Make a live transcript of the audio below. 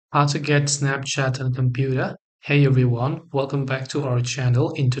How to get Snapchat on computer. Hey everyone, welcome back to our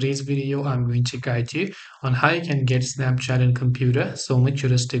channel. In today's video, I'm going to guide you on how you can get Snapchat on computer. So make sure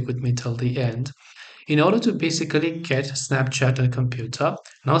to stick with me till the end. In order to basically get Snapchat on computer,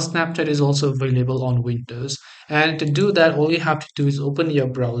 now Snapchat is also available on Windows. And to do that, all you have to do is open your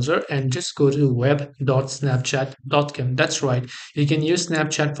browser and just go to web.snapchat.com. That's right. You can use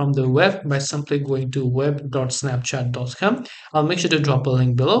Snapchat from the web by simply going to web.snapchat.com. I'll make sure to drop a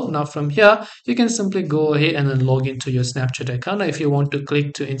link below. Now from here, you can simply go ahead and then log into your Snapchat account. Now, if you want to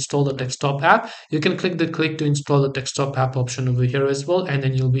click to install the desktop app, you can click to install the desktop app option over here as well, and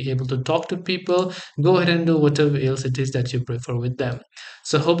then you'll be able to talk to people, go ahead and do whatever else it is that you prefer with them.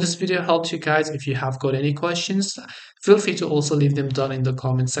 So hope this video helped you guys. If you have got any questions, feel free to also leave them down in the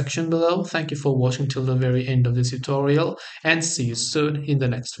comment section below. Thank you for watching till the very end of this tutorial, and see you soon in the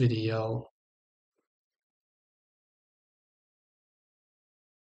next video.